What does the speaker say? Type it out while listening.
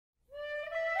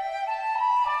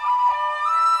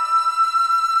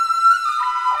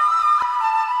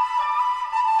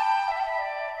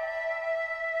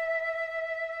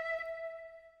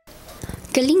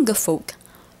Kalinga folk,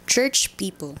 church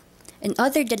people, and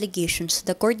other delegations to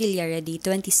the Cordillera Day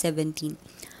 2017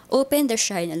 opened the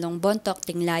shrine along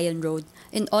Bontoc-Ting Lion Road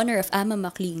in honor of Ama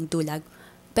Makliing Dulag,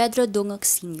 Pedro Dungog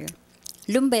Sr.,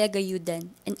 Lumbayagayudan,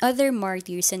 and other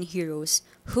martyrs and heroes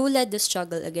who led the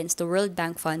struggle against the World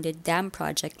Bank-funded dam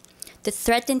project that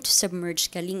threatened to submerge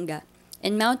Kalinga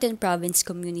and mountain province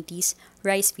communities,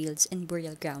 rice fields, and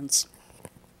burial grounds.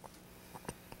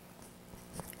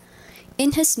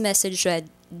 In his message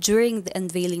read during the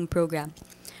Unveiling program,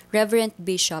 Reverend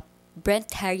Bishop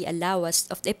Brent Harry Alawas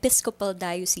of the Episcopal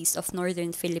Diocese of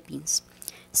Northern Philippines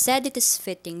said it is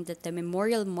fitting that the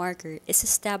memorial marker is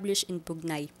established in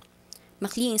Pugnay,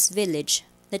 Makliing's village,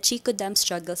 the Chico Dam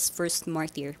struggle's first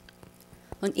martyr.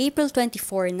 On April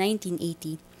 24,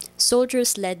 1980,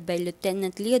 soldiers led by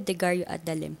Lieutenant Leo Degario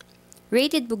Adalim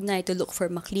raided Pugnay to look for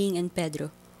Makliing and Pedro,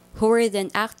 who were then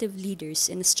active leaders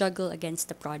in the struggle against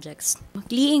the projects.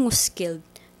 Makliing was killed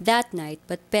that night,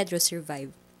 but Pedro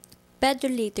survived. Pedro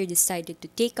later decided to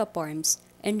take up arms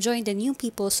and join the New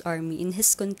People's Army in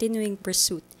his continuing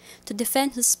pursuit to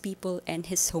defend his people and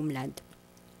his homeland.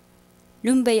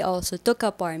 Lumbay also took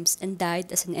up arms and died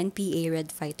as an NPA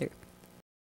Red Fighter.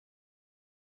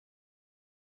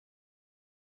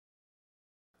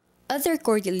 Other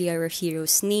Cordillera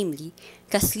heroes, namely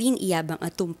Kathleen Iyabang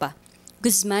Atumpa,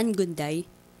 Guzman Gunday,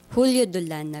 Julio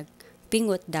Dolanag,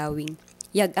 Pingot Dawing,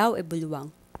 Yagao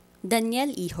Ebuluang, Daniel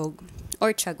Ihog,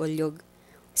 Orchag Olyog,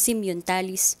 Simeon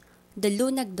Talis,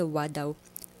 Dalunag Dawadaw,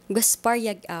 Gaspar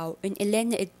Yagao, and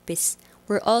Elena Edpis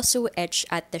were also etched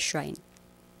at the shrine.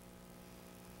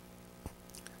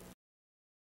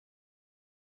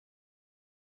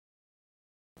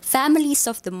 Families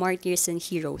of the martyrs and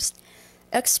heroes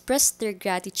expressed their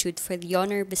gratitude for the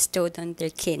honor bestowed on their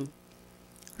kin.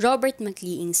 Robert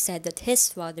Makliing said that his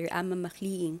father, Ama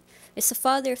Makliing, is the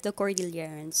father of the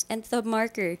Cordillerans, and the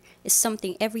marker is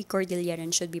something every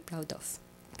Cordilleran should be proud of.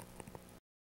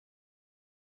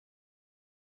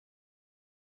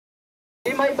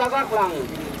 May bagak lang.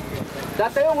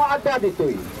 Dati yung ada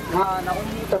dito'y, na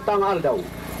tatangal daw.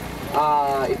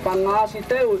 Ipanga si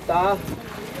Teo,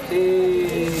 si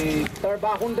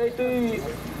Tarbakon dito'y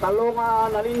talong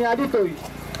nalinya dito'y.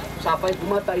 Sapay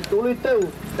kumata ituloy Teo,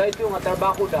 dito yung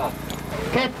Tarbako da.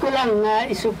 Kahit ko lang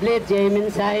isublit yung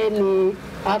mensahe ni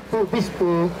Apo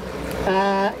Bispo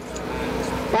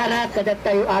para kada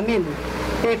tayo amin.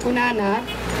 Kaya kunana,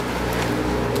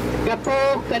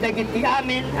 gapo kadagiti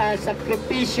amin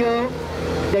sakripisyo,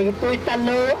 dagito'y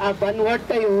talo, banwar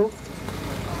tayo,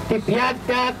 tibiyag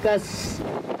da kas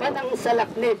kanang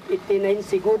salaknit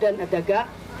itinayinsigudan adaga,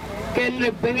 ken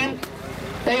rebengin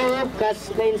tayo kas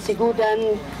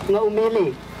nayinsigudan nga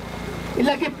umili.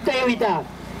 Ilagip tayo ida,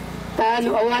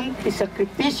 taano awan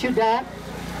isakripisyo da,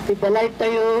 ibalay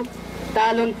tayo,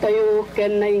 talon tayo,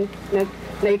 ken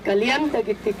naikalian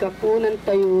dagiti kapunan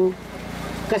tayo,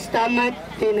 kastamat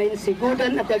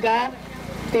tinayinsigudan adaga,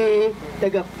 ti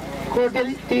taga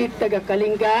Cordel, ti taga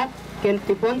Kalinga, ken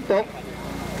ti Bontoc,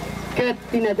 ket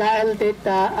tinadahal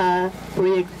dita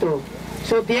proyekto.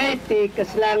 So diya iti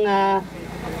kaslang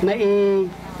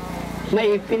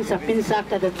maipinsa-pinsa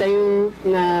kada tayo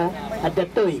nga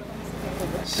adatoy.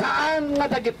 Saan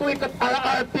nga dagitoy kat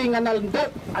RRP nga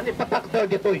nalundot, ani patakder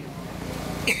ditoy.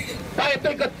 Tayo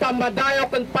ito'y kat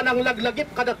pamadayaw kan pananglaglagip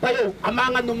kada tayo,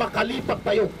 amangan numakalipat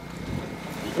tayo.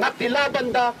 Nga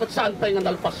tilaban da kat saan tayo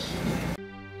nga nalpas.